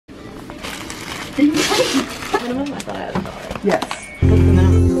Minimum? I thought I had $1. Yes. What's the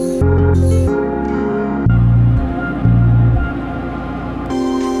minimum?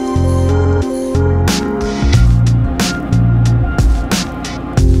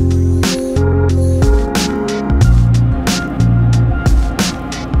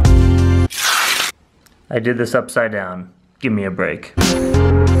 I did this upside down. Give me a break.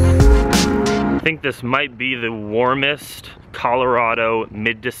 I think this might be the warmest Colorado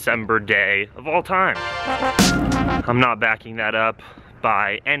mid-December day of all time. I'm not backing that up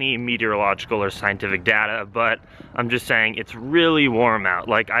by any meteorological or scientific data, but I'm just saying it's really warm out.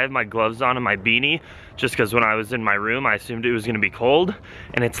 Like, I have my gloves on and my beanie just because when I was in my room I assumed it was gonna be cold,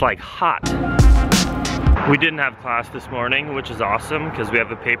 and it's like hot. We didn't have class this morning, which is awesome because we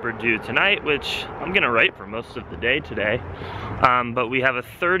have a paper due tonight, which I'm gonna write for most of the day today. But we have a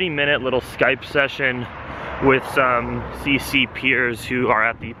 30-minute little Skype session with some CC peers who are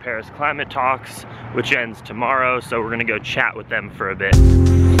at the Paris Climate Talks, which ends tomorrow, so we're gonna go chat with them for a bit.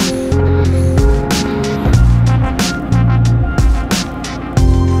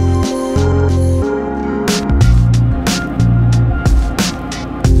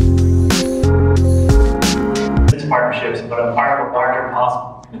 Partnerships, but a part of a larger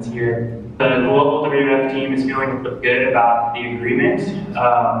policy that's here. The global WWF team is feeling good about the agreement.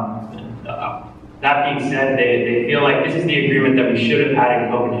 That being said, they feel like this is the agreement that we should have had in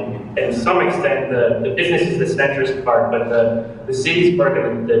Copenhagen. And to some extent, the business is the centrist part, but the city's part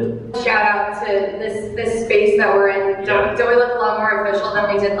of the shout out to this space that we're in. Don't we look a lot more official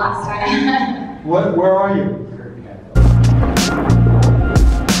than we did last time? Where are you?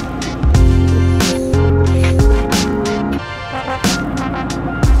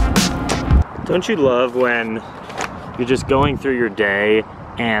 Don't you love when you're just going through your day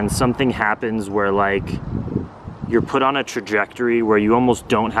and something happens where, like, you're put on a trajectory where you almost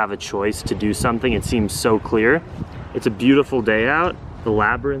don't have a choice to do something? It seems so clear. It's a beautiful day out. The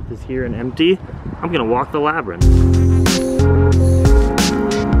labyrinth is here and empty. I'm gonna walk the labyrinth.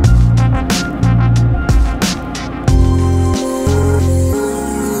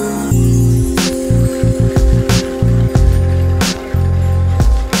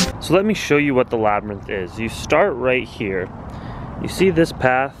 So let me show you what the labyrinth is. You start right here. You see this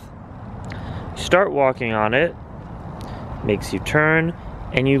path? You start walking on it, makes you turn,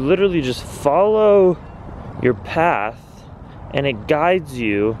 and you literally just follow your path, and it guides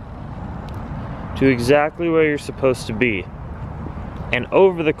you to exactly where you're supposed to be. And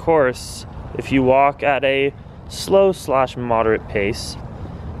over the course, if you walk at a slow/moderate pace,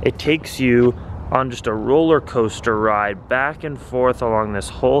 it takes you on just a roller coaster ride back and forth along this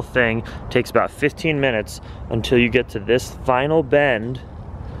whole thing. It takes about 15 minutes until you get to this final bend,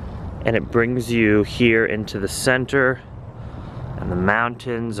 and it brings you here into the center, and the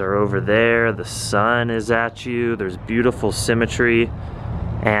mountains are over there, the sun is at you, there's beautiful symmetry,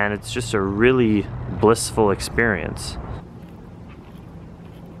 and it's just a really blissful experience.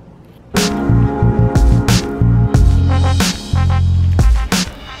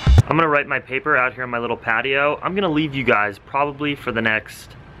 I'm gonna write my paper out here on my little patio. I'm gonna leave you guys probably for the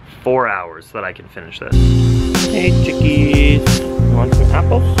next 4 hours so that I can finish this. Hey chickies, you want some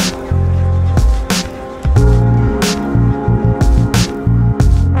apples?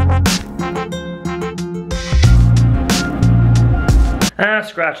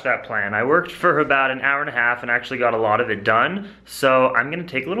 Scratch that plan. I worked for about an hour and a half and actually got a lot of it done. So I'm gonna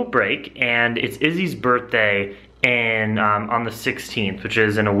take a little break, and it's Izzy's birthday on the 16th, which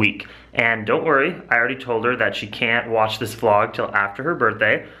is in a week. And don't worry, I already told her that she can't watch this vlog till after her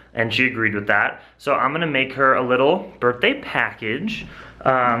birthday, and she agreed with that. So I'm gonna make her a little birthday package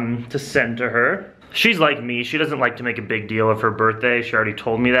to send to her. She's like me, she doesn't like to make a big deal of her birthday. She already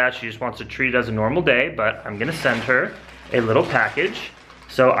told me that. She just wants to treat it as a normal day, but I'm gonna send her a little package.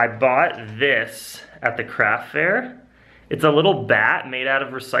 So I bought this at the craft fair. It's a little bat made out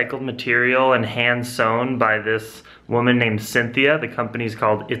of recycled material and hand sewn by this woman named Cynthia. The company's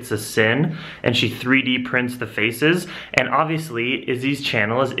called It's a Sin, and she 3D prints the faces. And obviously, Izzy's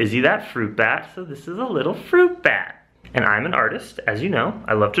channel is Izzy That Fruit Bat, so this is a little fruit bat. And I'm an artist, as you know.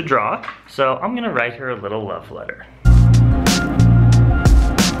 I love to draw, so I'm gonna write her a little love letter.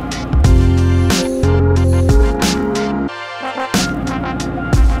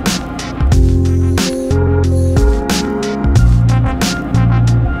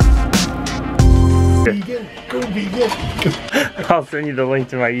 I'll send you the link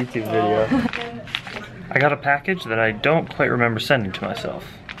to my YouTube video. I got a package that I don't quite remember sending to myself.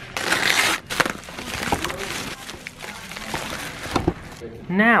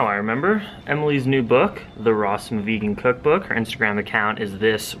 Now I remember Emily's new book, The Rawsome Vegan Cookbook. Her Instagram account is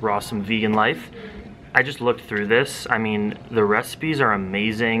This Rawsome Vegan Life. I just looked through this. I mean, the recipes are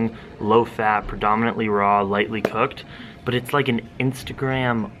amazing, low fat, predominantly raw, lightly cooked, but it's like an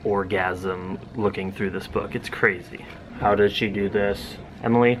Instagram orgasm looking through this book. It's crazy. How does she do this?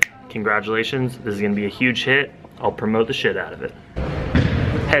 Emily, congratulations. This is gonna be a huge hit. I'll promote the shit out of it.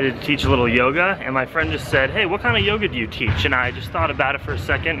 Headed to teach a little yoga, and my friend just said, hey, what kind of yoga do you teach? And I just thought about it for a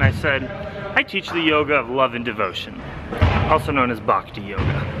second, and I said, I teach the yoga of love and devotion, also known as Bhakti Yoga.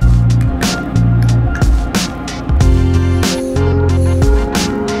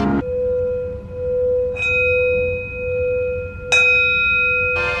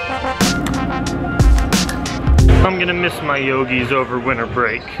 I'm gonna miss my yogis over winter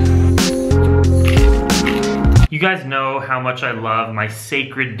break. You guys know how much I love my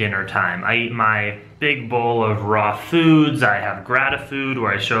sacred dinner time. I eat my big bowl of raw foods. I have gratitude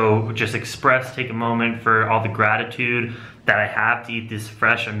where I take a moment for all the gratitude that I have to eat this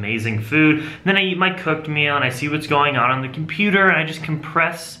fresh, amazing food. And then I eat my cooked meal and I see what's going on the computer, and I just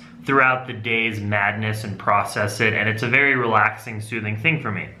compress throughout the day's madness and process it, and it's a very relaxing, soothing thing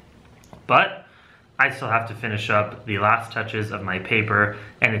for me. But I still have to finish up the last touches of my paper,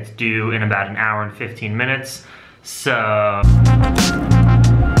 and it's due in about an hour and 15 minutes. So,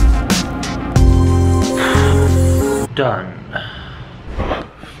 done.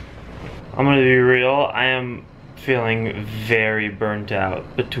 I'm gonna be real, I am feeling very burnt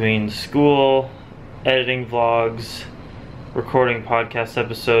out between school, editing vlogs, recording podcast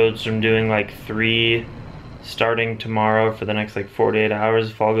episodes. I'm doing like 3 starting tomorrow for the next like 48 hours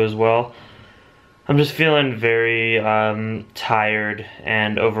if all goes well. I'm just feeling very tired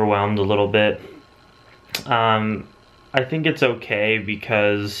and overwhelmed a little bit. I think it's okay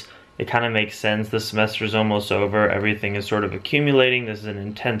because it kind of makes sense. The semester's almost over. Everything is sort of accumulating. This is an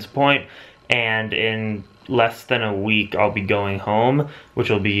intense point, and in less than a week I'll be going home, which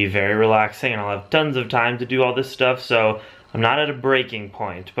will be very relaxing, and I'll have tons of time to do all this stuff. So I'm not at a breaking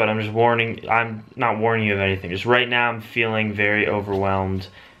point, but I'm not warning you of anything. Just right now I'm feeling very overwhelmed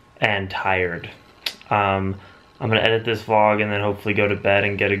and tired. I'm gonna edit this vlog and then hopefully go to bed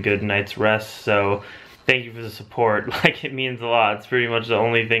and get a good night's rest. So thank you for the support. Like, it means a lot. It's pretty much the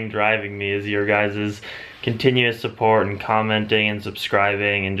only thing driving me is your guys' continuous support and commenting and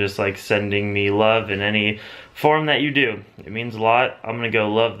subscribing and just like sending me love in any form that you do. It means a lot. I'm gonna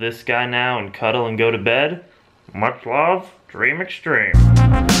go love this guy now and cuddle and go to bed. Much love, Dream Extreme.